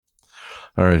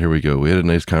All right, here we go. We had a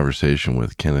nice conversation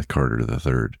with Kenneth Carter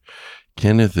III.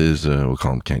 Kenneth is, we'll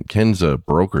call him Ken. Ken's a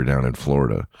broker down in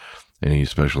Florida, and he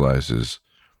specializes,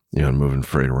 in moving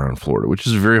freight around Florida, which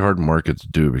is a very hard market to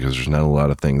do because there's not a lot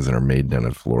of things that are made down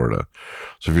in Florida.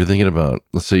 So if you're thinking about,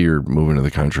 let's say you're moving to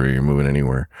the country, you're moving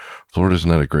anywhere, Florida's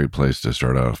not a great place to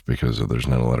start off because there's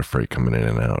not a lot of freight coming in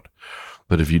and out.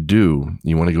 But if you do,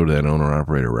 you want to go to that owner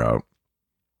operator route,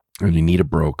 and you need a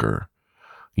broker,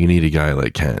 you need a guy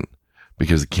like Ken,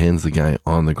 because Ken's the guy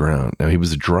on the ground. Now, he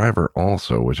was a driver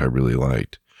also, which I really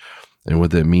liked. And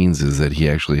what that means is that he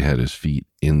actually had his feet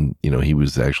in, he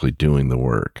was actually doing the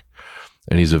work.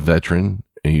 And he's a veteran,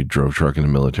 and he drove truck in the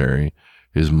military.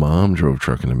 His mom drove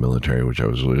truck in the military, which I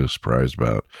was really surprised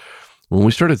about. When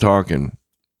we started talking,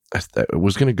 I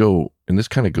was going to go, and this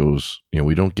kind of goes,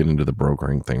 we don't get into the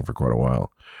brokering thing for quite a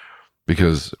while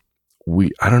because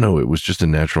I don't know, it was just a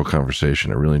natural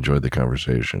conversation. I really enjoyed the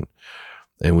conversation.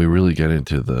 And we really get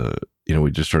into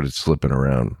we just started slipping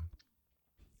around.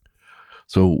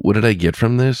 So what did I get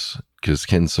from this? Because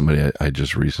Ken's somebody I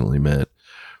just recently met.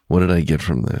 What did I get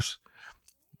from this?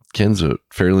 Ken's a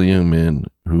fairly young man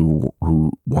who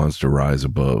wants to rise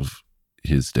above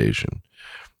his station.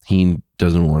 He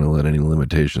doesn't want to let any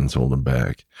limitations hold him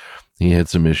back. He had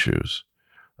some issues.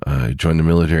 He joined the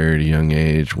military at a young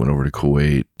age, went over to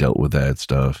Kuwait, dealt with that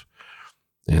stuff.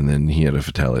 And then he had a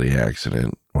fatality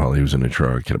accident while he was in a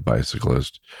truck, hit a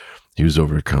bicyclist. He was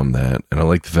overcome that. And I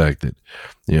like the fact that,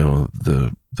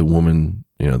 the woman,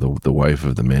 the wife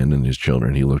of the man and his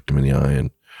children, he looked him in the eye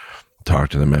and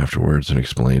talked to them afterwards and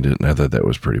explained it. And I thought that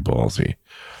was pretty ballsy.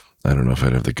 I don't know if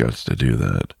I'd have the guts to do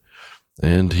that.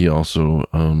 And he also,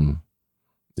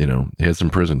 he had some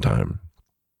prison time.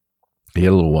 He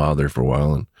had a little while there for a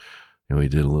while, and, he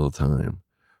did a little time.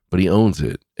 But he owns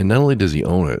it. And not only does he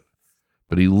own it,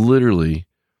 but he literally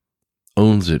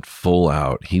owns it full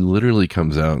out. He literally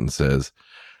comes out and says,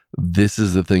 this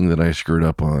is the thing that I screwed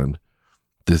up on.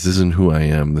 This isn't who I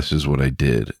am. This is what I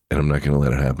did. And I'm not going to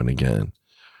let it happen again.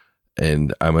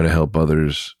 And I'm going to help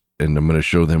others, and I'm going to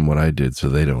show them what I did so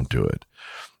they don't do it.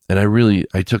 And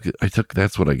I took,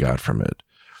 that's what I got from it.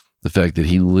 The fact that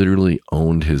he literally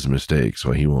owned his mistakes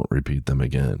so he won't repeat them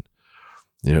again.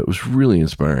 It was really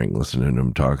inspiring listening to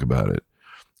him talk about it.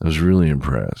 I was really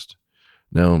impressed.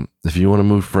 Now, if you want to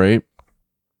move freight,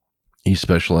 he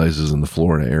specializes in the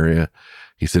Florida area.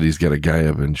 He said he's got a guy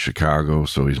up in Chicago,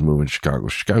 so he's moving Chicago.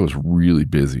 Chicago's really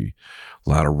busy. A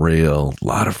lot of rail, a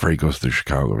lot of freight goes through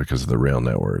Chicago because of the rail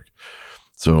network.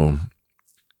 So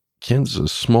Ken's a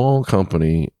small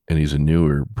company, and he's a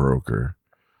newer broker.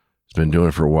 He's been doing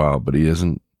it for a while, but he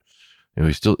isn't,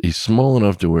 he's small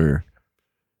enough to where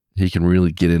he can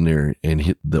really get in there and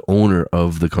hit the owner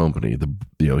of the company.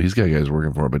 He's got guys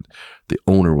working for him, but the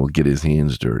owner will get his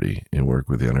hands dirty and work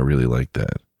with you. And I really like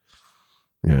that.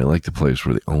 I like the place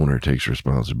where the owner takes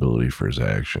responsibility for his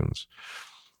actions.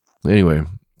 Anyway,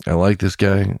 I like this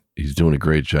guy. He's doing a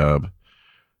great job.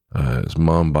 His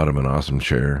mom bought him an awesome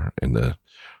chair. In the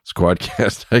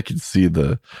Squadcast, I could see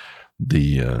the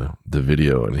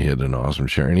video, and he had an awesome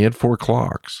chair, and he had 4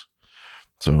 clocks.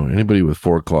 So anybody with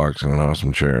 4 clocks and an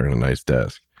awesome chair and a nice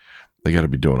desk, they got to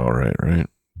be doing all right, right?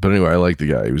 But anyway, I like the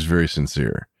guy. He was very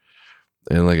sincere.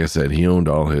 And like I said, he owned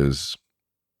all his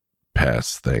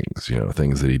past things,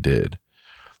 things that he did.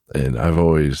 And I've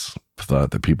always thought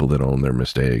that people that own their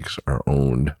mistakes are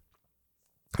owned.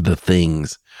 The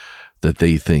things that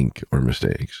they think are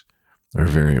mistakes are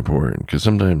very important, because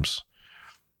sometimes,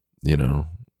 you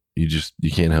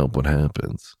can't help what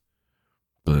happens.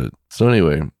 But so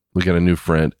anyway, we got a new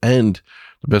friend. And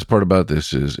the best part about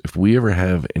this is if we ever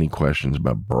have any questions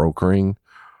about brokering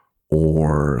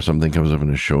or something comes up in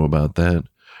a show about that,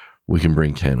 we can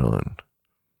bring Ken on.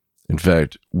 In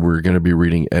fact, we're going to be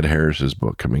reading Ed Harris's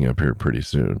book coming up here pretty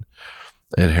soon.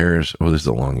 Ed Harris, this is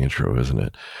a long intro, isn't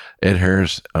it? Ed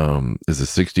Harris is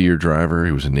a 60-year driver.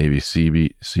 He was a Navy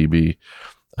CB,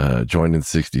 joined in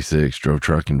 66, drove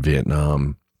truck in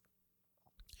Vietnam.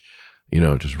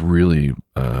 Just really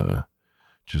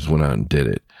just went out and did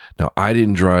it. Now, I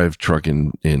didn't drive truck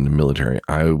in the military.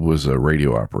 I was a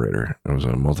radio operator. I was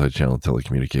a multi-channel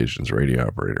telecommunications radio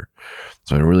operator.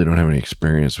 So I really don't have any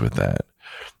experience with that.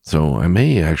 So I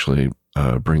may actually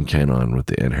bring Ken on with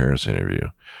the Ed Harris interview,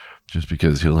 just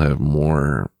because he'll have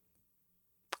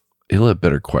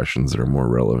better questions that are more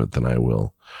relevant than I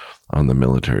will on the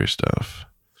military stuff.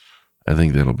 I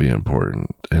think that'll be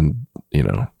important. And,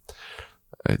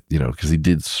 because he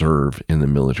did serve in the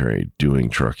military doing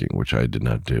trucking, which I did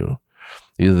not do.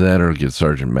 Either that or get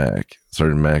Sergeant Mack.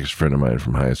 Sergeant Mack is a friend of mine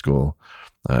from high school.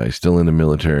 He's still in the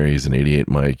military. He's an 88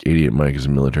 Mike. 88 Mike is a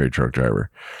military truck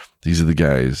driver. These are the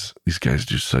guys. These guys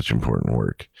do such important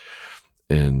work.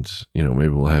 And, maybe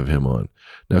we'll have him on.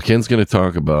 Now, Ken's going to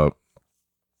talk about,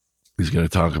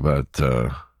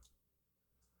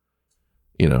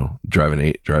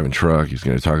 driving truck. He's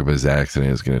going to talk about his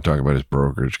accident. He's going to talk about his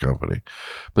brokerage company.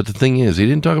 But the thing is, he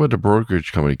didn't talk about the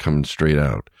brokerage company coming straight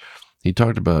out. He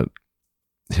talked about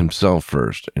himself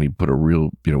first, and he put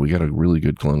we got a really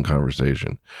good long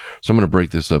conversation. So I'm going to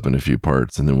break this up in a few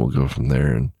parts, and then we'll go from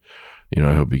there. And,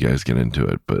 I hope you guys get into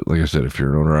it. But like I said, if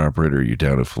you're an owner operator, you're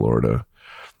down in Florida,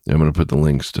 I'm going to put the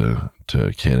links to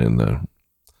Ken in the,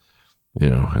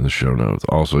 in the show notes.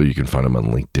 Also, you can find him on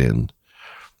LinkedIn.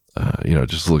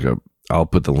 Just look up. I'll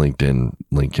put the LinkedIn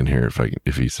link in here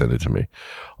if he sent it to me.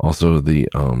 Also, the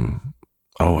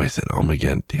I said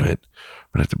again. Damn it! I'm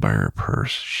gonna have to buy her a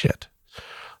purse. Shit.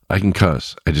 I can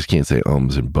cuss. I just can't say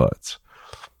ums and buts.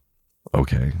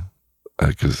 Okay,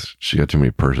 because she got too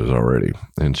many purses already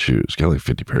and shoes. She got like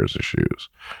 50 pairs of shoes.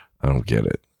 I don't get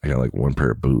it. I got like one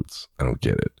pair of boots. I don't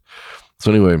get it.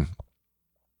 So anyway,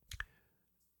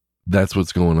 that's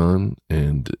what's going on,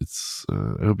 and it's.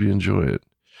 I hope you enjoy it.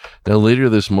 Now later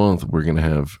this month, I'm going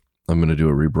to do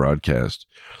a rebroadcast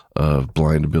of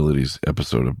Blind Abilities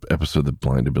episode that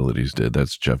Blind Abilities did.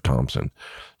 That's Jeff Thompson.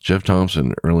 Jeff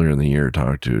Thompson earlier in the year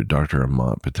talked to Dr.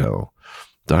 Amat Patel.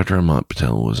 Dr. Amat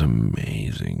Patel was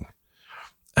amazing.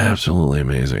 Absolutely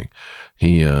amazing.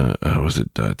 He was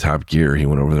at Top Gear. He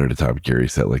went over there to Top Gear. He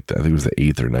set I think it was the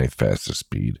 8th or 9th fastest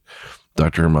speed.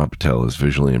 Dr. Amat Patel is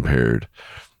visually impaired,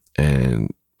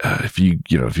 and if you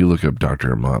look up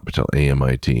Dr. Amat Patel,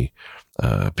 AMIT,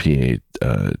 PATEL,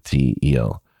 I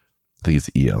think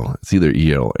it's EL. It's either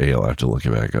EL or AL. I have to look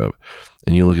it back up.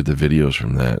 And you look at the videos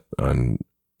from that on,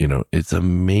 it's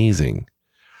amazing.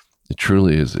 It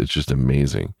truly is. It's just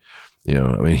amazing.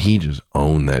 He just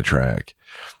owned that track.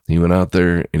 He went out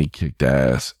there and he kicked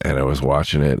ass, and I was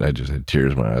watching it. And I just had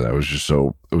tears in my eyes. It was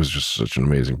just such an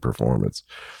amazing performance.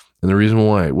 And the reason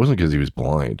why, it wasn't because he was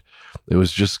blind. It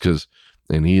was just because,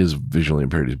 and he is visually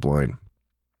impaired, he's blind,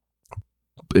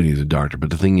 and he's a doctor. But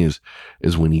the thing is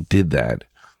when he did that,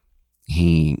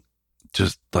 he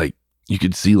just you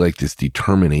could see this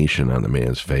determination on the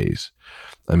man's face.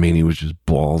 He was just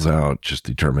balls out, just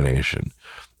determination.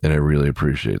 And I really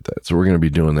appreciate that. So we're going to be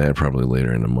doing that probably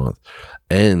later in the month.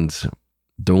 And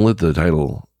don't let the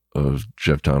title of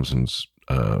Jeff Thompson's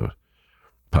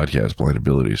podcast, Blind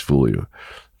Abilities, fool you.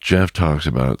 Jeff talks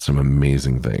about some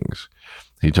amazing things.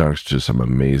 He talks to some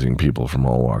amazing people from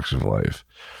all walks of life.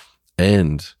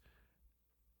 And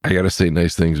I got to say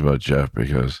nice things about Jeff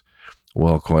because,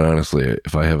 well, quite honestly,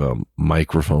 if I have a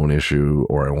microphone issue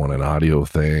or I want an audio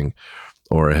thing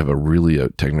or I have a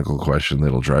technical question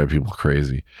that'll drive people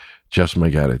crazy, Jeff's my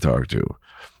guy to talk to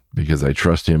because I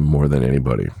trust him more than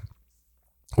anybody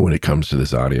when it comes to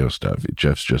this audio stuff.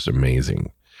 Jeff's just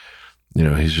amazing.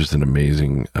 He's just an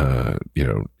amazing,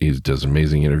 he does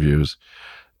amazing interviews.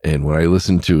 And when I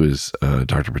listened to his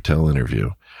Dr. Patel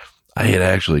interview, I had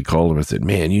actually called him and said,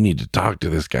 man, you need to talk to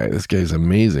this guy. This guy's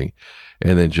amazing.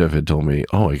 And then Jeff had told me,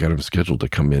 I got him scheduled to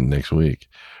come in next week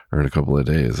or in a couple of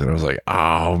days. And I was like,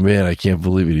 oh, man, I can't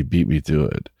believe it. He beat me to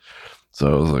it. So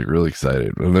I was really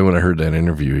excited. And then when I heard that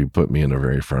interview, he put me in the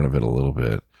very front of it a little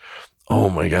bit. Oh,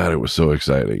 my God, it was so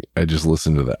exciting. I just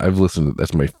listened to that.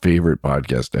 That's my favorite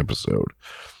podcast episode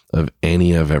of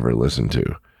any I've ever listened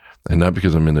to. And not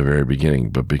because I'm in the very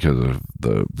beginning, but because of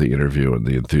the interview and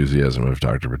the enthusiasm of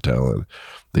Dr. Patel and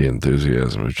the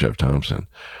enthusiasm of Jeff Thompson.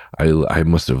 I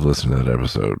must have listened to that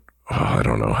episode, I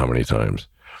don't know how many times.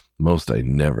 Most I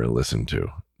never listened to.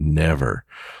 Never.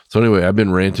 So anyway, I've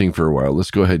been ranting for a while. Let's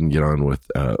go ahead and get on with,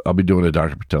 I'll be doing a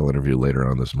Dr. Patel interview later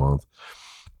on this month.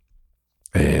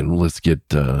 And let's meet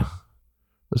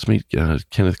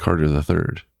Kenneth Carter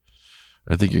III.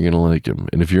 I think you're going to like him.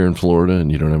 And if you're in Florida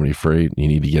and you don't have any freight, you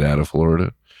need to get out of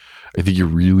Florida, I think you're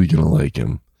really going to like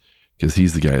him because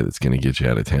he's the guy that's going to get you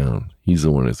out of town. He's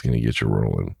the one that's going to get you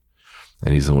rolling.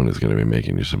 And he's the one that's going to be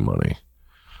making you some money.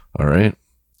 All right.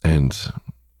 And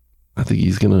I think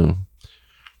he's going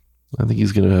to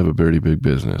have a pretty big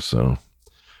business. So,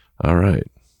 all right,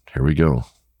 here we go.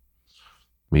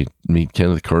 Meet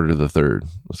Kenneth Carter III.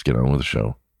 Let's get on with the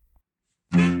show.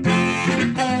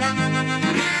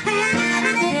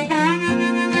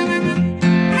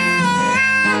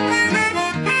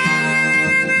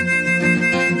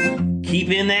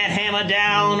 Keeping that hammer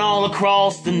down all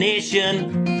across the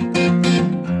nation.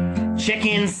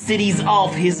 Checking cities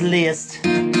off his list.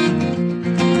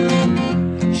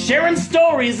 Sharing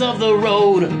stories of the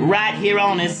road right here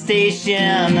on his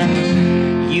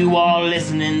station. You are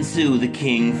listening to the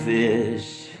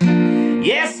Kingfish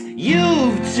Yes,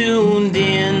 you've tuned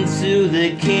in to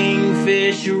the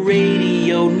Kingfish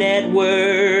Radio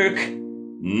Network.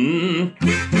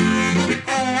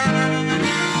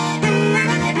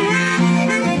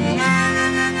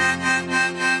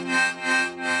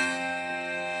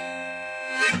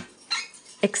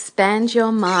 Expand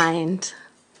your mind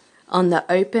on the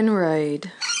open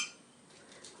road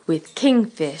with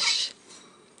Kingfish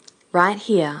right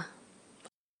here.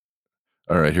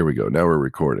 All right, here we go. Now we're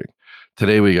recording.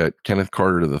 Today we got Kenneth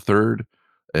Carter III,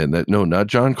 and not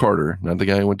John Carter, not the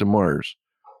guy who went to Mars,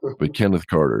 but Kenneth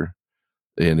Carter,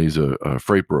 and he's a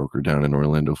freight broker down in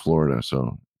Orlando, Florida.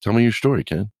 So tell me your story,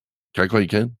 Ken. Can I call you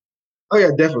Ken? Oh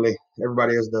yeah, definitely.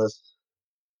 Everybody else does.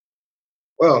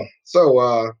 Well,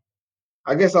 so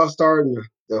I guess I'll start in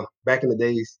back in the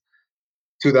days,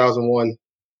 2001,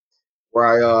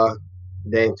 where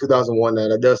 2001.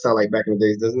 That does sound like back in the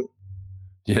days, doesn't it?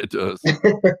 Yeah, it does.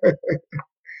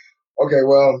 Okay,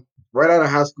 well, right out of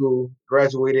high school,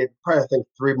 graduated, probably I think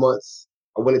 3 months.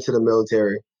 I went into the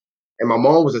military, and my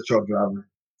mom was a truck driver,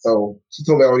 so she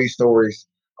told me all these stories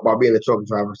about being a truck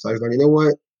driver. So I was like, you know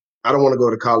what? I don't want to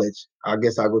go to college. I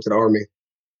guess I'll go to the Army,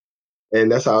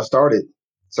 and that's how I started.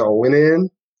 So I went in,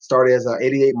 started as an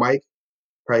 88 Mike.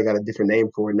 Probably got a different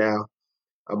name for it now.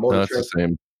 No, it's the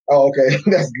same. Oh, okay,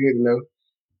 that's good to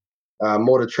know.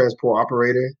 Motor transport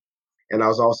operator, and I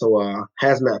was also a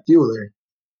hazmat fueler.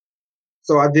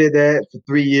 So I did that for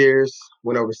 3 years.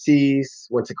 Went overseas,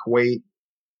 went to Kuwait.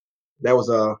 That was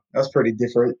pretty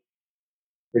different.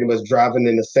 Pretty much driving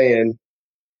in the sand,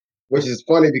 which is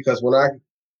funny because when I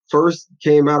first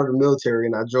came out of the military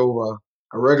and I drove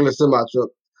a regular semi truck,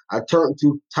 I turned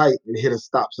too tight and hit a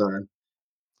stop sign.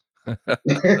 I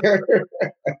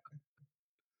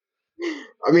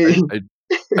mean,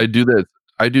 I do that.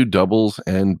 I do doubles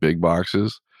and big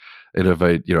boxes. And if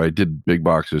I did big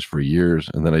boxes for years,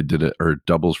 and then I did it, or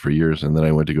doubles for years, and then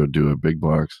I went to go do a big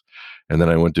box, and then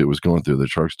it was going through the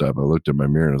truck stop. I looked at my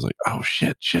mirror and I was like, oh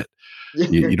shit.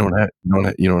 You don't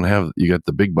have, you got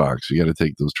the big box. You got to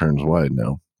take those turns wide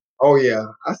now. Oh yeah,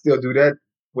 I still do that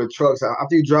with trucks.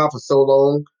 After you drive for so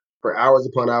long, for hours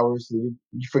upon hours, and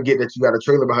you forget that you got a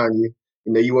trailer behind you.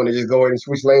 You know, you want to just go in and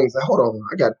switch lanes. Like, hold on,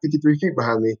 I got 53 feet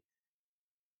behind me.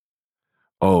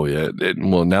 Oh yeah.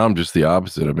 Well, now I'm just the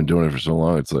opposite. I've been doing it for so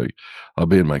long. It's like I'll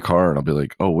be in my car and I'll be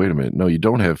like, oh wait a minute, no, you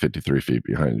don't have 53 feet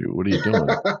behind you. What are you doing?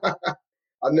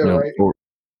 I know, right?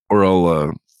 Or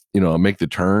I'll I'll make the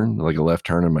turn, like a left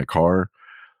turn in my car,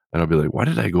 and I'll be like, why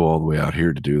did I go all the way out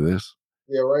here to do this?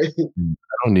 Yeah, right. I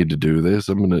don't need to do this.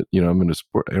 I'm gonna I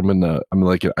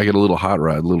get a little hot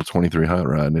rod, a little 23 hot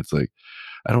rod, and it's like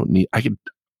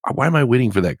why am I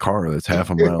waiting for that car that's half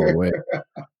a mile away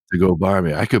to go by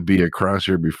me? I could be across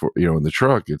here before, in the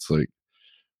truck. It's like,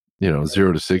 0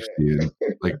 to 60 in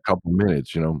like a couple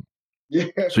minutes, Yeah.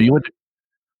 So you went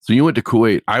to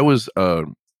Kuwait. I was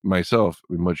myself,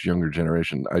 a much younger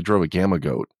generation. I drove a Gamma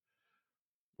Goat,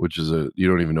 which is you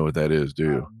don't even know what that is, do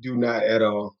you? I do not at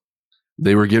all.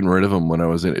 They were getting rid of them when I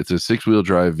was in. It's a 6-wheel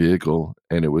drive vehicle,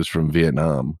 and it was from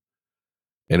Vietnam,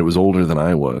 and it was older than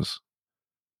I was.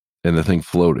 And the thing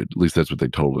floated. At least that's what they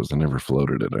told us. I never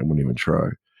floated it. I wouldn't even try.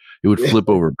 It would flip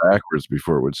over backwards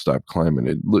before it would stop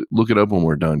climbing. Look it up when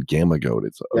we're done. Gamma Goat.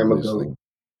 It's the ugliest thing.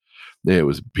 Yeah, it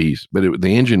was a beast. But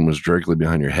the engine was directly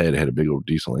behind your head. It had a big old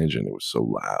diesel engine. It was so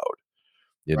loud.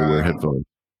 You had to wear headphones.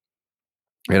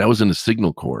 And I was in the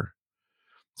Signal Corps.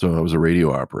 So I was a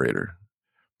radio operator.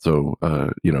 So,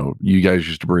 you guys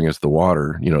used to bring us the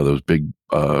water, those big,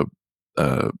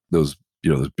 those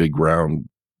big round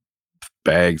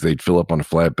bags they'd fill up on the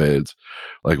flatbeds,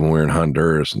 like when we were in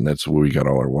Honduras, and that's where we got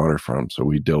all our water from. So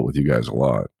we dealt with you guys a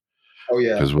lot. Oh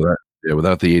yeah. Because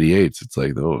without the 88s, it's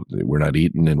like, we're not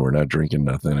eating and we're not drinking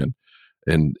nothing.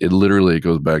 And it literally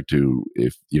goes back to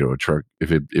if a truck,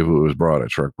 if it was brought, a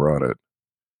truck brought it.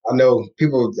 I know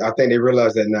people, I think they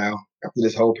realize that now after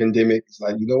this whole pandemic. It's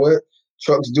like, you know what?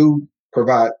 Trucks do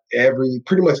provide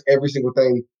pretty much every single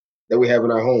thing that we have in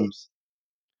our homes.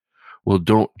 Well,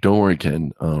 don't worry,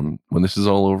 Ken. When this is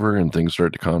all over and things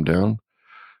start to calm down,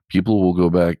 people will go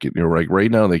back.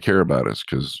 Right now they care about us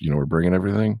because we're bringing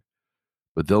everything,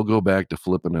 but they'll go back to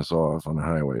flipping us off on the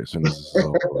highway as soon as this is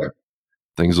all over.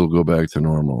 Things will go back to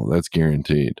normal. That's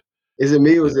guaranteed. Is it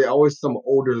me, or is it always some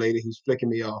older lady who's flicking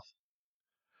me off?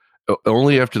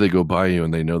 Only after they go by you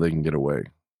and they know they can get away.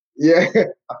 Yeah,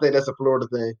 I think that's a Florida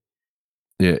thing.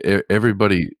 Yeah,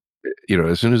 everybody,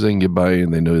 as soon as they can get by you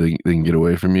and they know they can get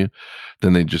away from you,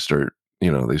 then they just start,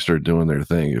 they start doing their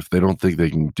thing. If they don't think they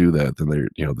can do that, then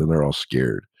they're all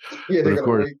scared. Yeah, but of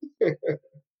course,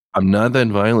 I'm not that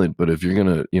violent, but if you're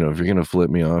gonna flip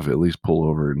me off, at least pull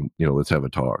over and let's have a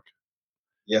talk.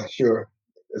 Yeah, sure.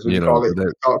 That's what You you know, call it. but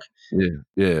that Talk.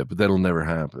 yeah, but that'll never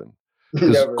happen. Because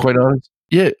Never. quite honest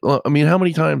yeah, well, I mean, how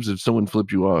many times have someone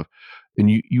flipped you off and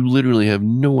you literally have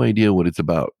no idea what it's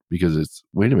about because it's,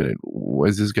 "Wait a minute, why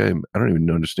is this guy I don't even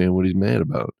understand what he's mad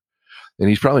about." And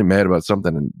he's probably mad about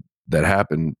something that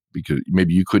happened because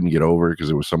maybe you couldn't get over because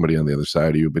there was somebody on the other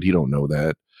side of you, but he don't know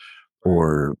that. Right.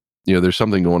 Or, there's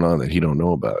something going on that he don't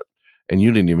know about. And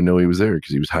you didn't even know he was there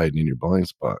because he was hiding in your blind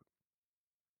spot.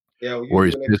 Yeah, well, Or usually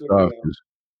he's when they pissed flick me off off. 'cause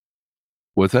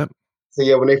what's that? So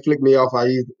yeah, when they flick me off, I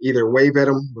either wave at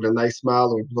them with a nice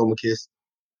smile or blow them a kiss.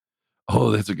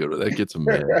 Oh, that's a good one. That gets him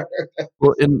mad.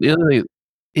 Well, and the other thing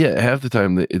yeah, half the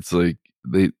time that it's like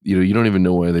you don't even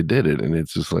know why they did it, and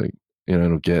it's just like, I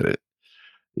don't get it,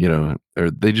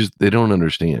 or they don't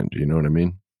understand, you know what I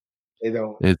mean? They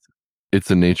don't. It's it's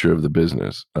the nature of the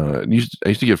business. I used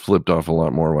to get flipped off a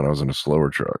lot more when I was in a slower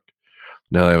truck.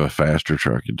 Now I have a faster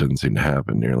truck, it doesn't seem to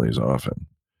happen nearly as often.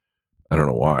 I don't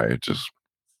know why, it just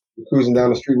You're cruising down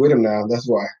the street with them now. That's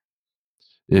why.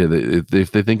 yeah,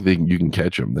 if they think you can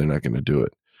catch them, 'em, they're not gonna do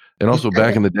it. And also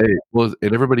back in the day well,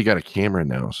 and everybody got a camera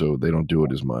now, so they don't do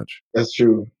it as much. That's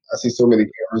true. I see so many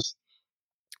cameras.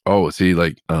 Oh, see,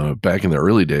 like, back in the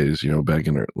early days, back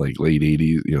in the, like, late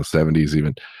 '80s, '70s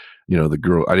even, the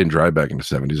girl I didn't drive back in the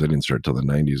 '70s, I didn't start till the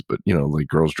 '90s, but, like,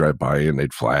 girls drive by and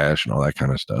they'd flash and all that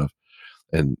kinda stuff,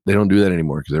 and they don't do that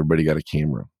anymore because everybody got a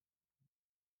camera.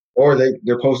 Or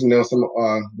they're posting on some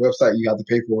website you have to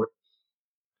pay for it.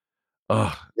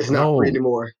 Ugh, It's not free no,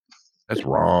 anymore. that's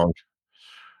wrong.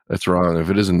 That's wrong. If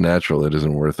it isn't natural, it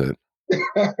isn't worth it.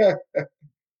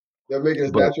 They'll make it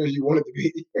as But natural as you want it to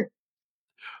be.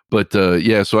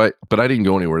 yeah, but I didn't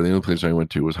go anywhere. The only place I went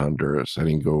to was Honduras. I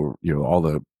didn't go,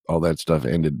 all that stuff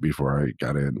ended before I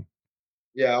got in,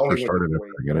 Yeah, I or only went to started Kuwait.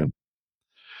 after I got in.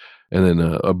 And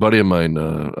then, a buddy of mine,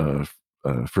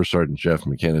 First Sergeant Jeff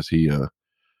McInnes,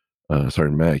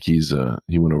 Sergeant Mac, he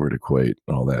went over to Kuwait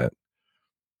and all that.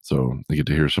 So I get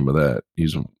to hear some of that.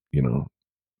 He's a,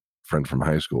 friend from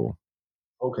high school,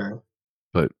 Okay.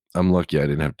 but I'm lucky I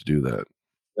didn't have to do that.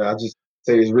 Yeah, I just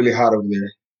say it's really hot over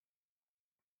there.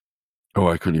 Oh,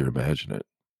 I couldn't even imagine it.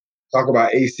 Talk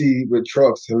about AC with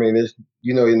trucks. I mean, there's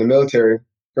in the military,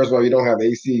 first of all, you don't have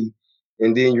AC,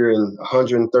 and then you're in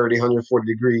 130,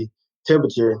 140-degree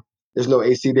temperature. There's no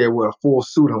AC there with a full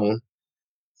suit on.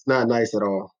 It's not nice at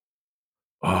all.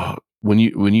 Oh, when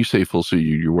you say full suit,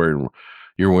 you're wearing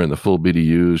the full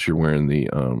BDUs, you're wearing the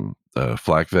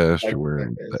flak vest, Like, you're like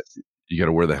wearing that this. you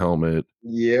gotta wear the helmet.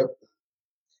 Yep.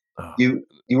 Oh, You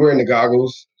wearing the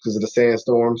goggles because of the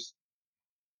sandstorms,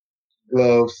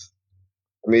 gloves.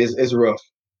 I mean, it's rough.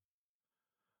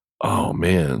 oh,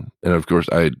 man, and of course,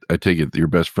 I take it your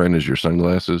best friend is your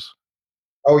sunglasses?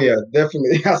 Oh yeah,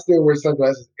 definitely. I still wear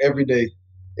sunglasses every day.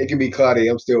 It can be cloudy.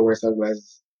 I'm still wearing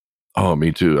sunglasses. Oh,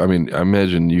 me too. I mean, I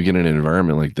imagine you get in an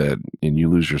environment like that and you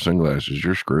lose your sunglasses,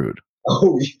 you're screwed.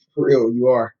 Oh, for real, you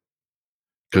are.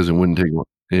 'Cause it wouldn't take lo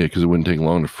yeah, 'cause it wouldn't take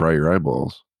long to fry your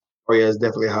eyeballs. Oh yeah, it's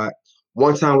definitely hot.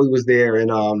 One time we was there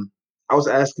and I was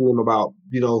asking them about,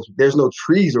 there's no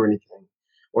trees or anything,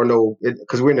 or no,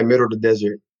 because we're in the middle of the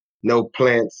desert, no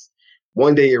plants.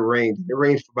 One day it rained. It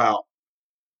rained for about,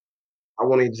 I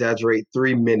won't exaggerate,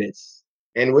 3 minutes.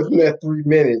 And within that 3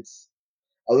 minutes,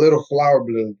 a little flower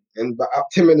bloomed, and about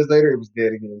 10 minutes later, it was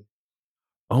dead again.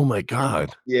 Oh my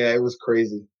god. Yeah, it was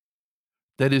crazy.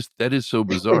 That is so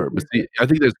bizarre, but see, I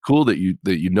think that's cool that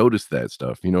you noticed that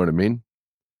stuff, you know what I mean?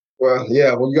 Well,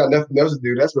 yeah, well, you got nothing else to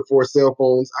do. That's before cell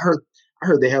phones. I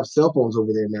heard they have cell phones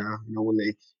over there now. When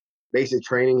they basic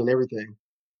training and everything.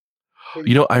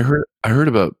 Crazy. I heard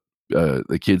about,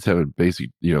 the kids having basic,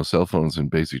 cell phones and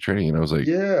basic training, and I was like,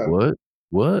 Yeah, "What?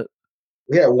 What?"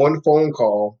 we had one phone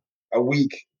call a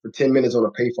week for 10 minutes on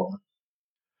a payphone.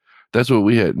 That's what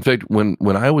we had. In fact, when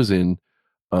I was in,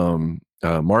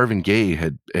 Marvin Gaye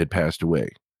had passed away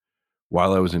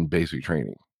while I was in basic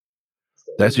training.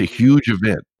 That's a huge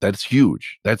event. That's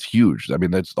huge. That's huge. I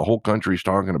mean, that's the whole country's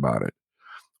talking about it.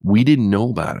 We didn't know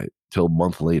about it till a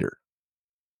month later.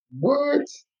 What?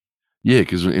 Yeah,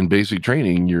 because in basic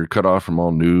training, you're cut off from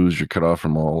all news, you're cut off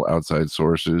from all outside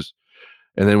sources.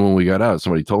 And then when we got out,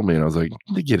 somebody told me, and I was like,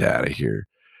 "Get out of here."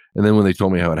 And then when they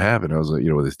told me how it happened, I was like,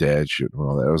 with his dad shooting and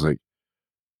all that, I was like,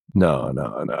 "No,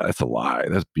 no, no, that's a lie.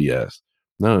 That's BS."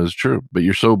 No, it's true. But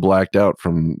you're so blacked out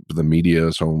from the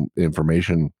media, so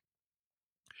information,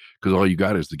 because all you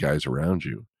got is the guys around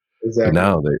you. But Exactly.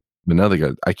 now they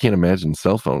got I can't imagine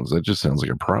cell phones. That just sounds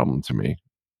like a problem to me.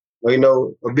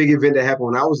 Well, a big event that happened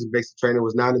when I was in basic training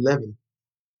was 9/11.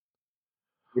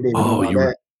 We didn't even know Oh, about you were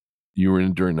that. you were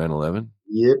in during 9/11.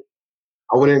 Yep.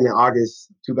 I went in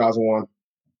August 2001.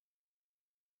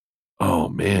 Oh,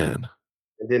 man.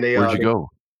 And then they Where'd you go?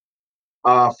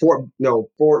 Fort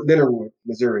Leonard Wood,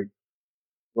 Missouri,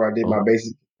 where I did my Oh,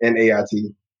 basic and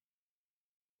AIT.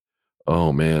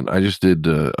 oh man, I just did.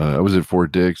 I was at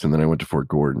Fort Dix, and then I went to Fort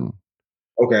Gordon.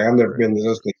 Okay, I've never been to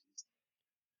those places.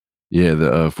 Yeah,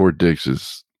 the Fort Dix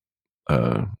is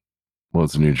uh, well,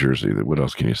 it's New Jersey. What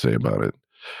else can you say about it?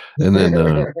 And then,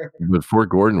 but Fort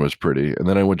Gordon was pretty. And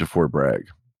then I went to Fort Bragg.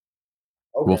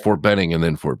 Well, Okay, Fort Benning, and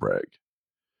then Fort Bragg.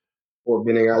 Fort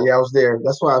Benning. Yeah, I was there.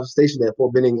 That's why I was stationed at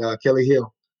Fort Benning, Kelly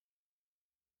Hill.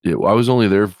 Yeah, well, I was only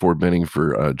there for Fort Benning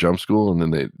for jump school, and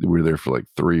then we were there for like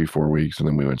 3-4 weeks, and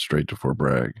then we went straight to Fort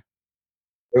Bragg.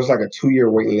 It was like a 2-year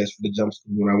waiting list for the jump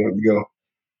school when I went to go.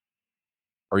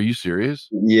 Are you serious?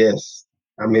 Yes,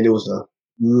 I mean it was a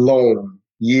long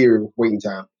year waiting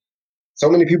time. So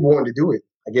many people wanted to do it.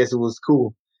 I guess it was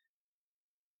cool.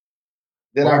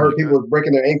 Then I Oh my heard god! people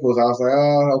breaking their ankles. I was like,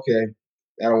 oh, okay.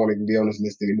 I don't want to be on this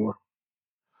list anymore.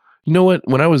 You know what?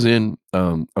 When I was in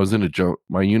a jump.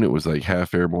 My unit was like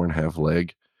half airborne, half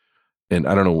leg, and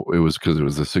I don't know. It was because it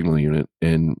was a signal unit,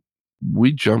 and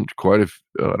we jumped I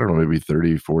don't know, maybe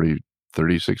 30, 40,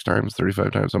 36 times,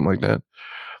 35 times, something like that.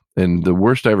 And the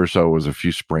worst I ever saw was a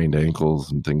few sprained ankles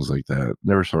and things like that.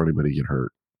 Never saw anybody get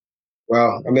hurt.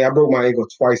 Well, I mean, I broke my ankle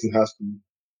twice in high school.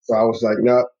 So I was like,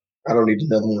 no, I don't need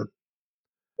another one.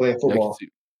 Playing Yeah, I can football. see.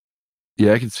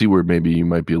 Yeah, I can see where maybe you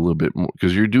might be a little bit more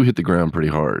because you do hit the ground pretty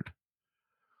hard.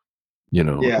 You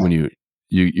know, Yeah. when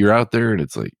you're out there and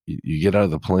it's like you get out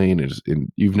of the plane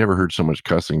and you've never heard so much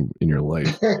cussing in your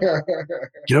life.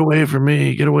 Get away from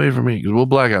me! Get away from me! Because we'll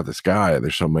black out the sky.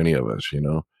 There's so many of us, you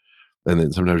know. And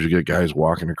then sometimes you get guys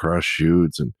walking across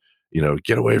chutes and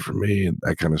get away from me and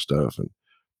that kind of stuff.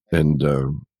 And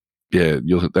yeah,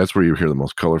 that's where you hear the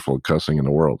most colorful cussing in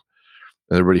the world.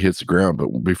 Everybody hits the ground, but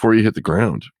before you hit the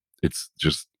ground, it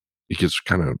gets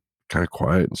kind of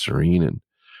quiet and serene, and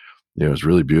it's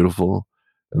really beautiful.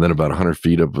 And then about 100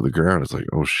 feet up of the ground, it's like,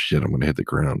 oh shit, I'm going to hit the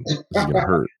ground. This is going to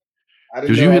hurt I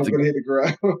didn't because know you I hit was the going to hit the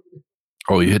ground.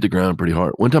 you hit the ground pretty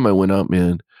hard. One time I went up,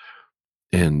 man,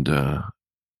 and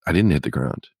I didn't hit the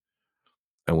ground.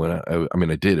 I went out. I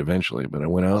mean, I did eventually, but I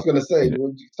went I was out. going to say, You know,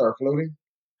 would you start floating?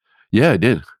 yeah, I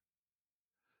did.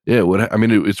 Yeah, I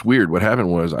mean, it's weird. What happened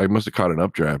was I must have caught an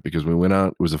updraft because we went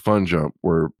out. It was a fun jump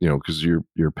where because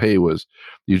your pay was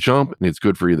you jump and it's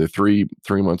good for either three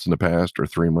months in the past or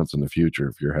 3 months in the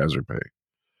future for your hazard pay.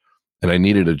 And I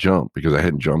needed a jump because I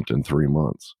hadn't jumped in 3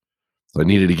 months, so I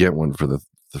needed to get one for the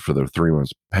 3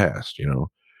 months past.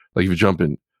 Like if you jump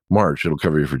in March, it'll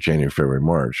cover you for January, February,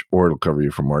 March, or it'll cover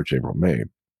you for March, April, May.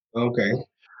 Okay.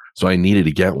 So I needed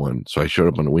to get one. So I showed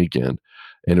up on the weekend,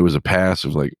 and it was a pass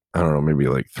of like, I don't know, maybe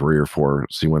like 3 or 4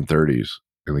 C-130s,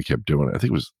 and they kept doing it. I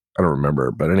think it was, I don't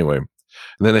remember, but anyway. And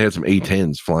then they had some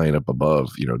A-10s flying up above,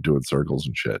 doing circles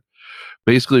and shit.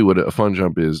 Basically, what a fun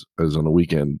jump is on the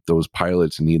weekend, those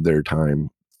pilots need their time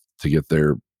to get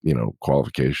their,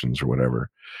 qualifications or whatever.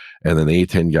 And then the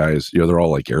A-10 guys, they're all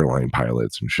like airline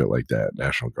pilots and shit like that,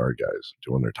 National Guard guys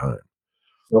doing their time.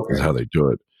 That's Okay. how they do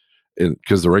it.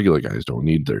 Because the regular guys don't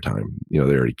need their time. They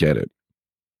already get it.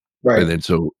 Right.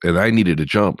 And I needed a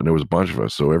jump, and there was a bunch of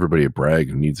us. So everybody at Bragg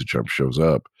who needs a jump shows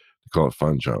up. They call it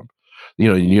fun jump. You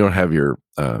don't have your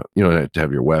you don't have to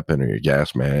have your weapon or your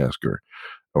gas mask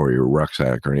or your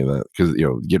rucksack or any of that, because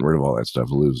getting rid of all that stuff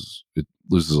loses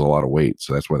a lot of weight.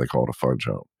 So that's why they call it a fun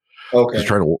jump. Because Okay.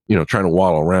 trying to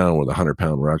waddle around with a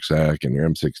 100-pound rucksack and your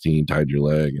M16 tied to your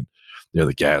leg and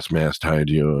the gas mask tied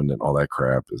to you and then all that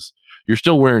crap you're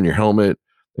still wearing your helmet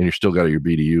and you're still got your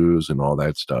BDUs and all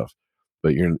that stuff,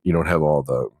 but you don't have all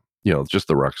the just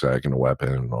the rucksack and the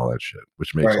weapon and all that shit,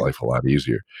 which makes Right. life a lot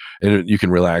easier. And you can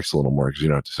relax a little more because you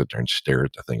don't have to sit there and stare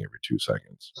at the thing every 2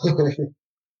 seconds.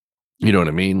 You know what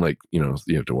I mean? Like, you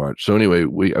have to watch. So anyway,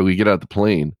 we get out the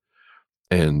plane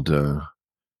and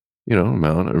I'm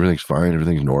out, everything's fine,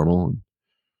 everything's normal. And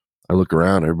I look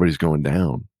around, everybody's going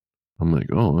down. I'm like,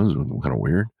 oh, this is kind of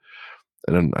weird.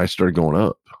 And then I started going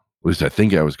up. At least I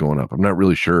think I was going up. I'm not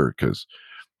really sure because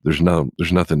there's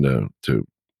nothing to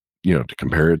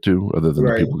compare it to other than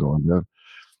the Right. people going down.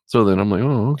 So then I'm like,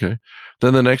 oh, okay.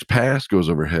 Then the next pass goes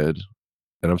overhead,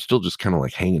 and I'm still just kind of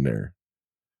like hanging there.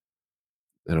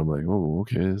 And I'm like, oh,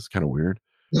 okay, this is kind of weird.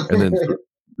 And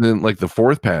then like the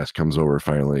fourth pass comes over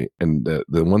finally, and the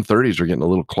 130s are getting a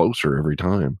little closer every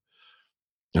time.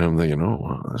 And I'm thinking, oh,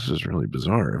 wow, this is really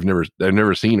bizarre. I've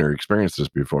never seen or experienced this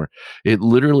before. It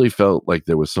literally felt like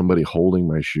there was somebody holding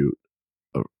my chute,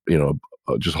 uh, you know,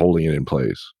 just holding it in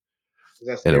place, Is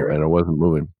that and scary? it wasn't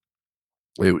moving.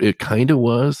 It kind of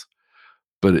was,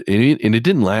 but it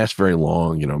didn't last very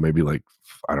long. Maybe like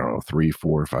I don't know, 3,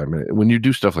 4, 5 minutes. When you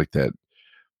do stuff like that,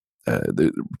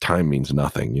 the time means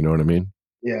nothing. You know what I mean?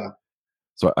 Yeah.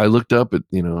 So I looked up at,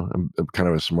 I'm kind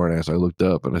of a smart ass. I looked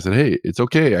up and I said, "Hey, it's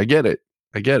okay. I get it.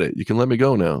 I get it. You can let me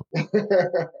go now."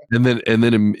 And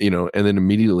then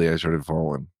immediately I started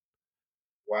falling.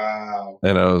 Wow.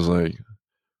 And I was like,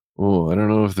 "Oh, I don't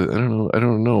know if I don't know. I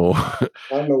don't know." I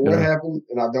don't know you what know, happened,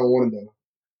 and I don't want to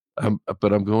know.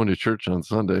 but I'm going to church on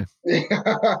Sunday. You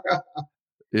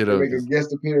They know, make a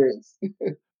guest appearance.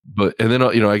 and then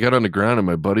I got on the ground and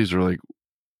my buddies were like,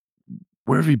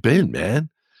 "Where have you been, man?"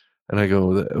 And I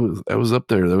go, "That was up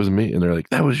there. That was me." And they're like,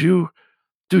 "That was you,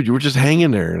 dude. You were just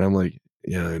hanging there." And I'm like,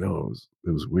 "Yeah, I know.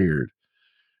 It was weird.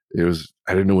 I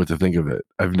didn't know what to think of it.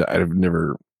 I've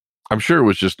never. I'm sure it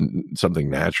was just something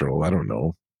natural. I don't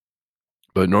know.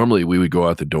 But normally we would go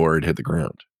out the door and hit the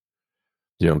ground.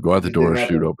 Go out It the just didn't door, chute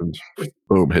happen. opens,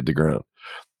 boom, hit the ground.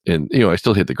 And I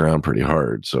still hit the ground pretty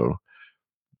hard. So,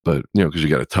 but because you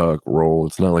got to tuck, roll.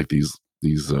 It's not like these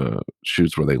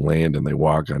shoots where they land and they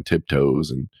walk on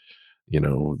tiptoes and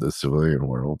the civilian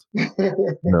world. No, in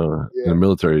the Yeah.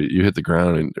 military, you hit the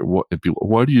ground and people,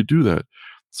 why do you do that?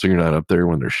 So you're not up there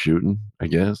when they're shooting, I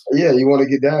guess. Yeah, you want to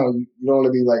get down. You don't want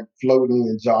to be like floating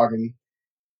and jogging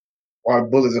while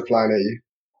bullets are flying at you.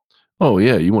 Oh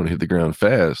yeah, you want to hit the ground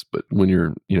fast, but when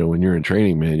you're in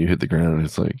training, man, you hit the ground and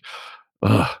it's like,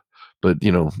 ugh. But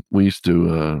we used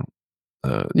to,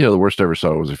 the worst I ever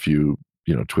saw was a few,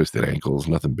 twisted ankles,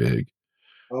 nothing big.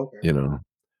 Okay. You know,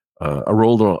 I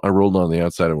rolled on the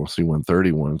outside of a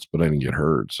C-130 once, but I didn't get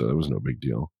hurt, so that was no big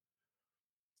deal.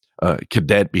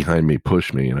 Cadet behind me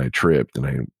pushed me, and I tripped, and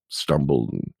I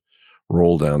stumbled and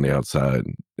rolled down the outside,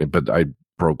 but I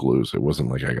broke loose. It wasn't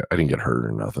like I didn't get hurt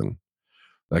or nothing.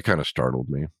 That kind of startled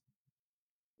me.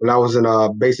 When I was in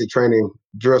basic training,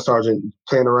 drill sergeant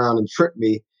playing around and tripped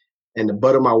me, and the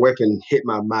butt of my weapon hit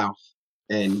my mouth.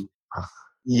 And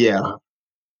yeah,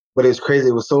 but it's crazy.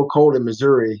 It was so cold in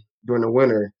Missouri during the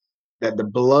winter that the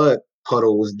blood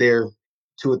puddle was there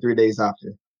 2 or 3 days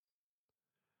after.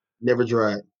 Never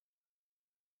dried.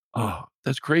 Oh,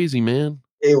 that's crazy, man.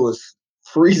 It was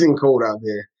freezing cold out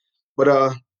there.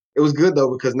 But it was good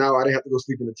though because now I didn't have to go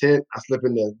sleep in the tent. I slept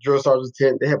in the drill sergeant's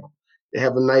tent. They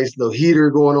have a nice little heater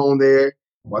going on there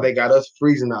while they got us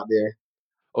freezing out there.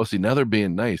 Oh, see, now they're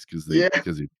being nice Yeah,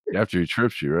 because after he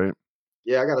trips you, right?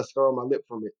 yeah, I got a scar on my lip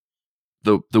from it.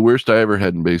 The worst I ever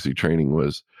had in basic training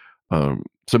was,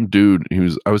 some dude.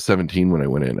 I was 17 when I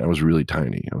went in. I was really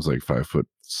tiny. I was like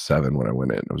 5'7" when I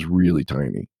went in. I was really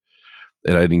tiny,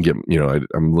 and I didn't get.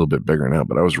 I'm a little bit bigger now,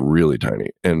 but I was really tiny.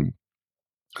 And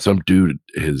some dude,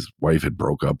 his wife had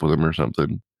broke up with him or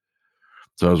something.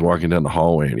 So I was walking down the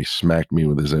hallway, and he smacked me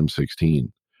with his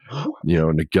M16.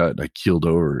 In the gut. I keeled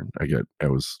over. I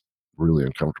was really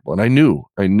uncomfortable, and I knew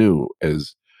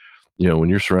as when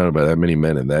you're surrounded by that many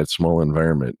men in that small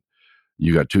environment,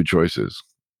 you got two choices.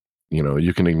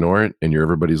 You can ignore it and you're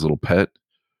everybody's little pet,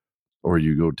 or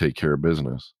you go take care of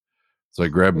business. So I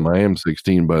grabbed my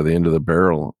M16 by the end of the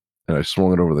barrel and I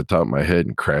swung it over the top of my head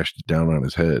and crashed it down on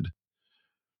his head.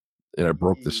 And I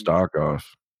broke the Jeez. stock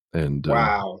off and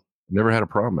Wow. never had a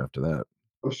problem after that.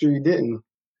 I'm sure you didn't.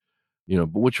 But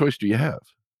what choice do you have?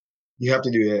 You have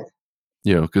to do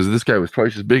that. Because this guy was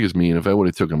twice as big as me, and if I would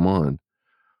have took him on,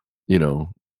 you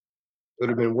know, It would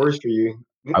have been worse for you.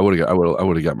 I would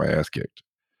have got my ass kicked.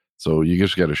 So you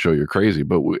just got to show you're crazy.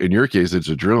 But in your case, it's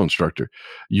a drill instructor.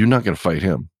 You're not going to fight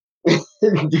him.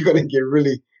 You're gonna get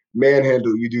really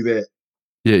manhandled. You do that.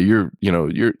 Yeah,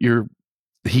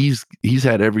 he's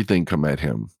had everything come at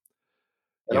him.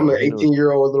 And I'm an He knows.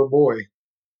 18-year-old little boy.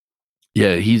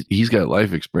 Yeah, he's got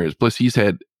life experience. Plus, he's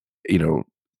had you know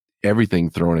everything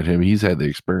thrown at him. He's had the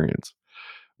experience.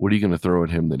 What are you going to throw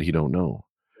at him that he don't know?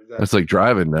 That's Exactly. like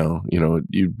driving now.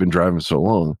 You've been driving so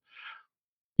long.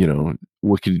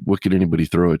 What could anybody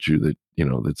throw at you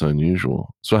that's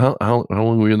unusual? So how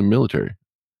long were you in the military?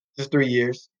 Just 3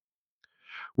 years.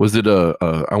 Was it a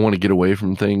I want to get away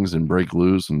from things and break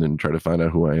loose and then try to find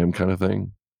out who I am kind of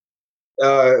thing?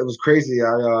 It was crazy.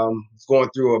 I was going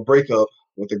through a breakup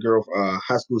with a girl,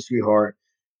 high school sweetheart,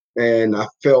 and I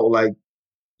felt like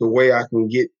the way I can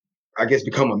get, I guess,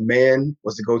 become a man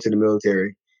was to go to the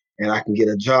military, and I can get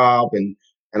a job and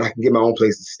I can get my own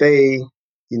place to stay.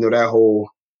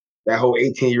 That whole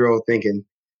 18-year-old thinking,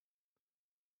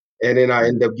 and then I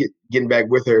ended up getting back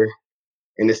with her,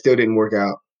 and it still didn't work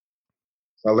out.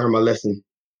 So I learned my lesson.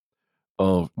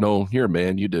 Oh no, you're a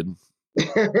man. You didn't.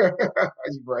 You're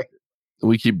right.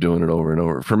 We keep doing it over and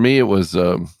over. For me, it was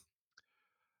I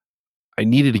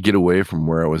needed to get away from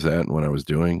where I was at and what I was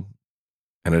doing,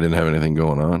 and I didn't have anything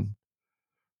going on.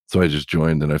 So I just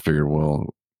joined, and I figured,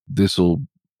 well,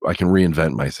 I can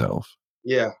reinvent myself.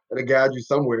 Yeah, it'll guide you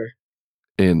somewhere.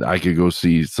 and I could go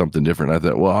see something different. I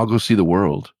thought, well, I'll go see the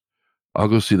world. I'll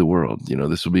go see the world.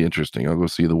 This will be interesting. I'll go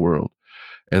see the world.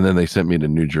 And then they sent me to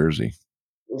New Jersey.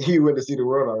 You went to see the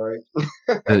world, all right.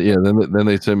 And yeah, then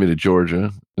they sent me to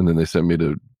Georgia, and then they sent me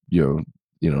to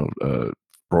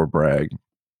Fort Bragg.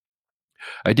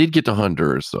 I did get to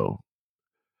Honduras though,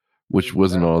 which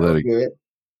wasn't all that. Good.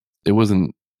 It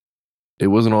wasn't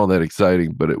all that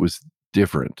exciting, but it was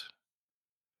different.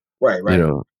 Right.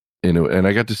 And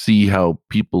I got to see how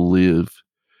people live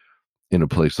in a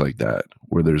place like that,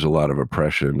 where there's a lot of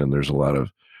oppression and there's a lot of,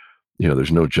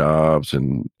 there's no jobs,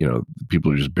 and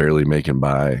people are just barely making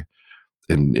by.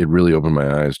 And it really opened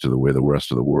my eyes to the way the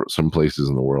rest of the world, some places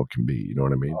in the world can be. You know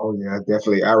what I mean? Oh yeah,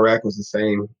 definitely. Iraq was the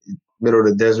same. Middle of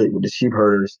the desert with the sheep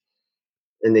herders,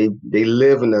 and they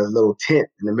live in a little tent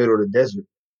in the middle of the desert.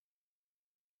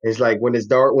 It's like when it's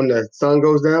dark, when the sun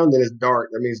goes down, then it's dark.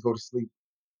 That means go to sleep.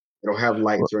 They don't have Well,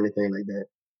 lights or anything like that.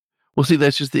 well, see,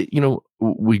 that's just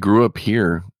we grew up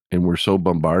here and we're so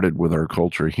bombarded with our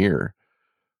culture here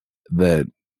that,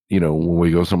 when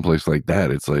we go someplace like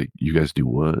that, it's like, you guys do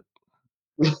what?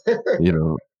 You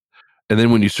know, and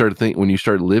then when you start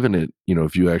living it,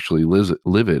 if you actually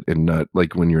live it, and not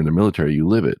like when you're in the military, you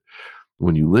live it.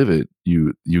 When you live it,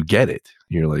 you get it.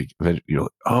 You're like,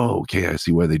 oh, okay, I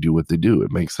see why they do what they do.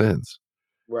 It makes sense.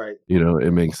 Right.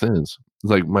 It makes sense.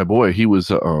 It's like my boy, he was,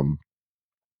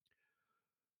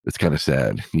 it's kind of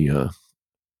sad. He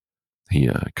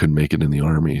couldn't make it in the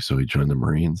army, so he joined the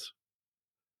Marines.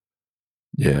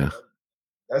 Yeah.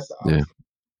 That's Yeah. awesome.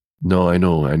 No, I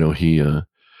know. He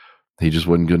just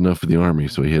wasn't good enough for the army,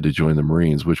 so he had to join the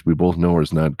Marines, which we both know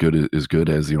is not as good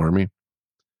as the army.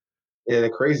 Yeah, they're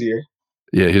crazier.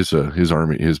 Yeah, his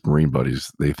Marine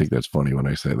buddies, they think that's funny when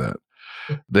I say that.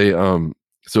 They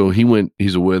so he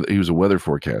was a weather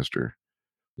forecaster,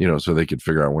 so they could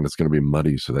figure out when it's going to be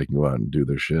muddy so they can go out and do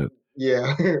their shit.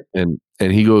 Yeah. And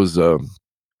he goes,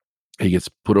 he gets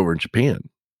put over in Japan,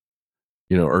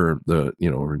 over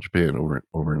in Japan,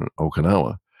 over in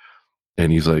Okinawa.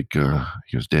 And he's like,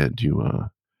 he goes, Dad, do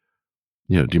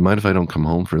you mind if I don't come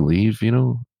home for leave?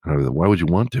 And I was like, why would you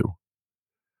want to?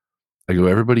 I go,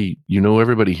 everybody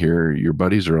here, your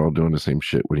buddies are all doing the same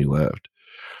shit when you left.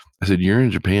 I said, you're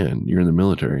in Japan, you're in the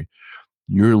military,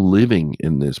 you're living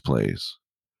in this place.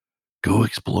 Go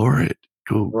explore it.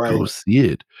 Go see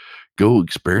it. Go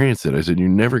experience it. I said, you're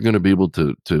never going to be able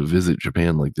to visit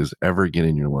Japan like this ever again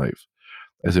in your life.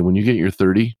 I said, when you get your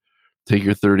 30, take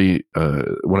your 30,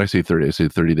 when I say 30, I say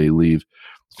 30-day leave,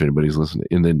 if anybody's listening,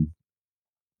 and then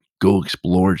go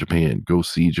explore Japan, go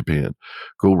see Japan,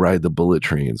 go ride the bullet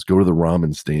trains, go to the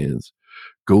ramen stands,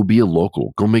 go be a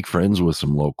local, go make friends with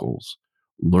some locals,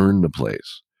 learn the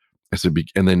place. I said,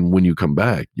 and then when you come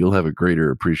back, you'll have a greater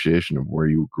appreciation of where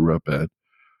you grew up at,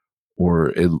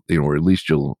 or at least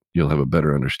you'll have a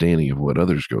better understanding of what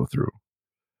others go through.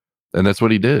 And that's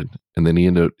what he did. And then he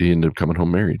ended up coming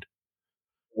home married.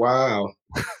 Wow.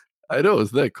 I know,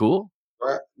 isn't that cool?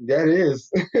 Right. That is.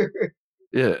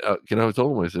 Yeah, I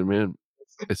told him, I said, man,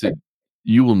 I said,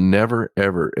 you will never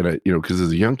ever, and because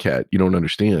as a young cat, you don't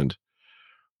understand,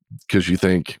 because you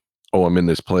think, oh, I'm in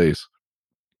this place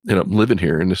and I'm living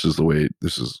here, and I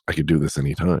could do this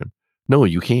anytime. No,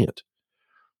 you can't,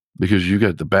 because you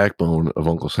got the backbone of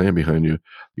Uncle Sam behind you.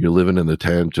 You're living in the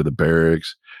tent or the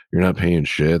barracks. You're not paying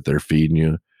shit. They're feeding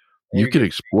you. You could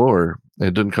explore. And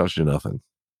it doesn't cost you nothing.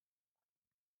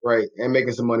 Right. And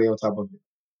making some money on top of it.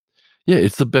 Yeah,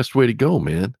 it's the best way to go,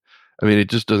 man. I mean, it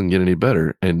just doesn't get any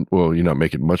better. And well, you're not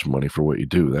making much money for what you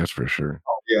do. That's for sure.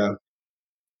 Yeah.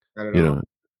 I don't know.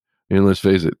 And let's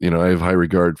face it, I have high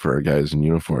regard for our guys in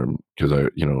uniform, because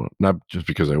not just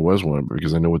because I was one, but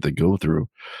because I know what they go through.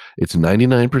 It's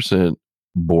 99%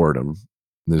 boredom.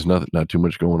 There's not too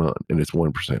much going on, and it's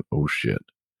 1% oh shit.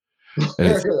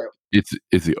 And it's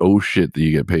the oh shit that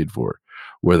you get paid for,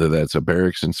 whether that's a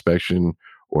barracks inspection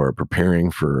or preparing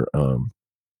for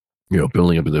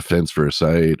building up a defense for a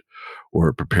site,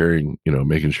 or preparing,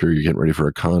 making sure you're getting ready for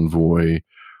a convoy,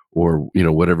 or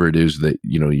whatever it is that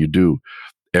you do.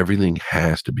 Everything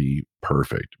has to be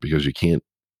perfect, because you can't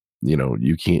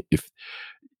if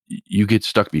you get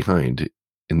stuck behind,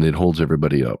 and it holds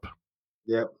everybody up.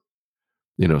 Yep.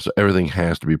 So everything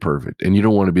has to be perfect, and you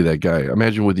don't want to be that guy.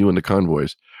 Imagine with you in the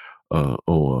convoys,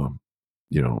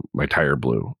 my tire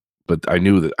blew, but I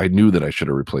knew that I should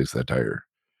have replaced that tire.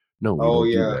 No, we don't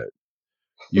do that.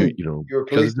 You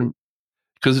replaced it.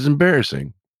 Because it's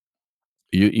embarrassing.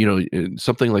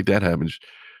 Something like that happens,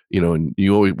 and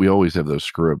we always have those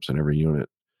screw ups in every unit.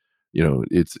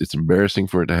 It's embarrassing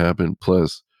for it to happen.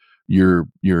 Plus, you're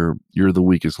the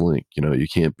weakest link. You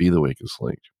can't be the weakest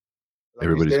link. Like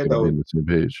Everybody's you said, going to be though, on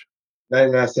the same page.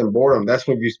 99% boredom. That's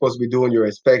when you're supposed to be doing your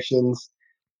inspections.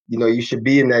 You should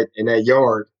be in that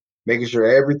yard, making sure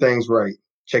everything's right,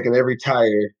 checking every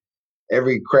tire,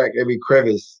 every crack, every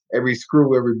crevice, every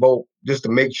screw, every bolt, just to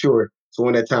make sure. So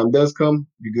when that time does come,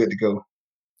 you're good to go.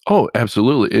 Oh,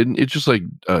 absolutely. And it's just like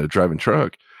driving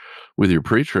truck with your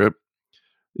pre-trip.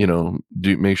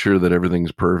 Do make sure that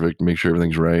everything's perfect, make sure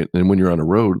everything's right. And when you're on a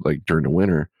road, like during the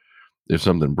winter, if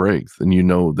something breaks, then you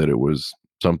know that it was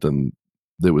something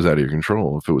that was out of your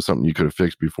control. If it was something you could have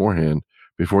fixed beforehand,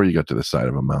 before you got to the side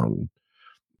of a mountain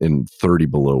in 30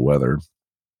 below weather,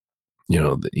 you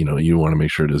want to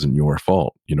make sure it isn't your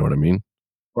fault. You know what I mean?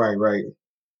 Right, right.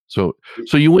 So,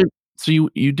 so you went, so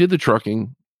you did the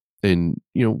trucking, and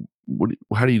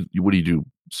how do you do?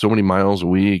 So many miles a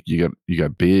week. You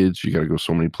got bids. You got to go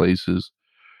so many places.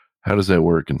 How does that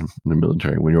work in the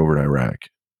military when you're over in Iraq?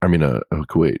 I mean,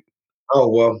 Kuwait. Oh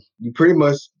well, you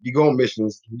go on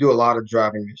missions. You do a lot of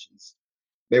driving missions.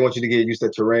 They want you to get used to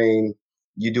terrain.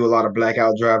 You do a lot of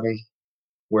blackout driving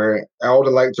where all the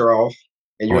lights are off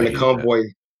and Oh, you're I in a hate that. convoy.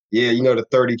 Yeah, the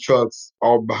 30 trucks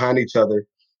all behind each other,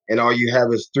 and all you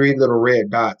have is three little red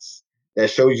dots that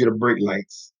shows you the brake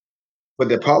lights. But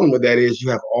the problem with that is you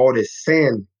have all this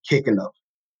sand kicking up.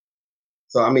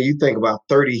 So I mean, you think about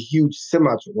 30 huge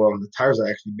semi. Well, the tires are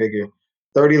actually bigger.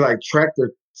 30 like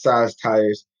tractor-sized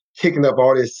tires kicking up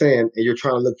all this sand, and you're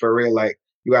trying to look for a red light.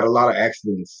 You got a lot of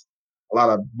accidents, a lot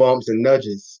of bumps and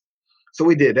nudges. So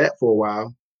we did that for a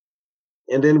while,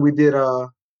 and then we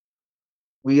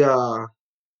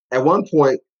at one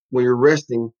point when you're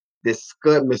resting, this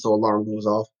Scud missile alarm goes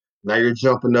off. Now you're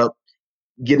jumping up,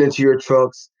 get into your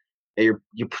trucks, and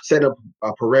you set up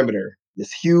a perimeter,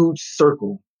 this huge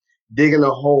circle, digging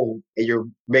a hole, and you're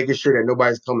making sure that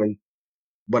nobody's coming.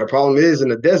 But the problem is in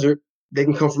the desert, they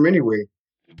can come from anywhere.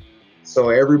 So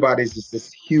everybody's just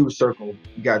this huge circle.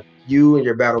 You got you and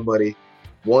your battle buddy,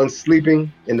 one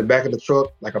sleeping in the back of the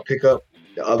truck like a pickup,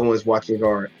 the other one is watching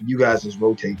guard. You guys just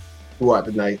rotate throughout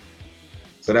the night.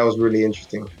 So that was really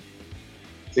interesting.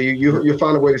 So you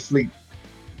find a way to sleep.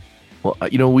 Well,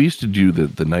 we used to do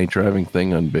the night driving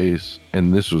thing on base,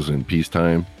 and this was in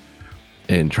peacetime,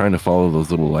 and trying to follow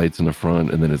those little lights in the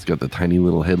front, and then it's got the tiny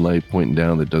little headlight pointing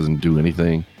down that doesn't do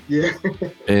anything. Yeah.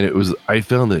 And I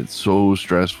found it so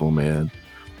stressful, man.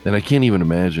 And I can't even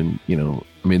imagine,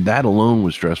 I mean, that alone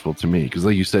was stressful to me. Cause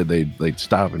like you said, they'd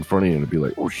stop in front of you and it'd be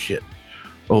like, oh shit.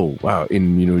 Oh, wow.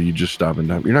 And you just stop and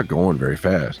you're not going very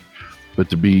fast, but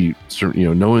to be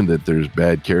certain, knowing that there's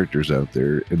bad characters out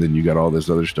there and then you got all this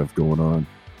other stuff going on,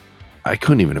 I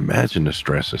couldn't even imagine the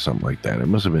stress of something like that. It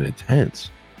must've been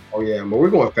intense. Oh yeah, but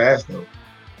we're going fast though.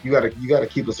 You gotta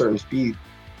keep a certain speed.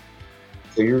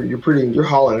 So you're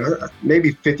hauling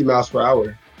maybe 50 miles per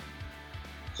hour.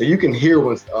 So you can hear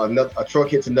when a truck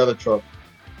hits another truck.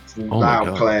 It's a Oh my loud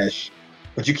God. clash.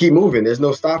 But you keep moving. There's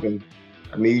no stopping.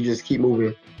 I mean, you just keep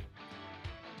moving.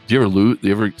 Do you ever loot? Do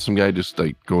you ever some guy just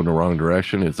like go in the wrong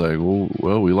direction? It's like,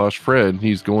 well, we lost Fred.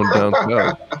 He's going down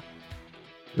south.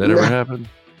 That ever happened?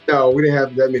 No, we didn't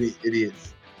have that many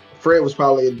idiots. Fred was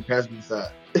probably in the passenger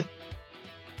side.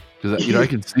 Because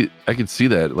I can see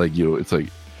that. Like it's like,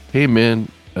 hey man,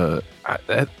 I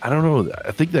don't know.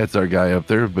 I think that's our guy up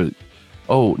there, but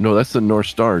oh no, that's the North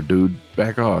Star, dude.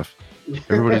 Back off.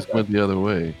 Everybody's went the other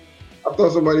way. I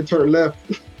thought somebody turned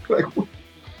left. Like,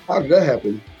 how did that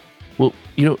happen? Well,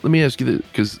 let me ask you this,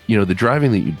 because the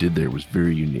driving that you did there was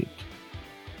very unique.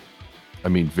 I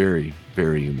mean, very,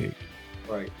 very unique.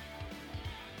 Right.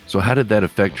 So how did that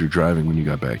affect your driving when you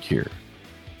got back here?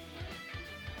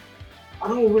 I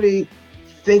don't really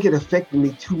think it affected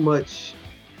me too much.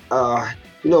 A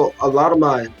lot of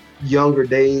my younger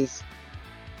days,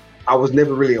 I was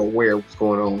never really aware of what's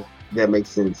going on. If that makes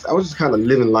sense. I was just kind of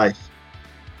living life,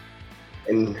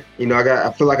 and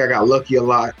I feel like I got lucky a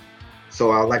lot.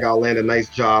 So I'll land a nice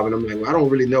job, and I'm like, well, I don't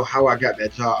really know how I got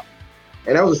that job.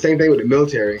 And that was the same thing with the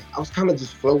military. I was kind of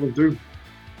just floating through.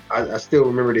 I still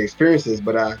remember the experiences,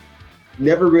 but I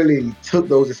never really took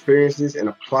those experiences and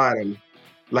applied them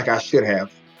like I should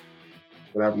have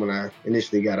when I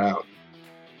initially got out.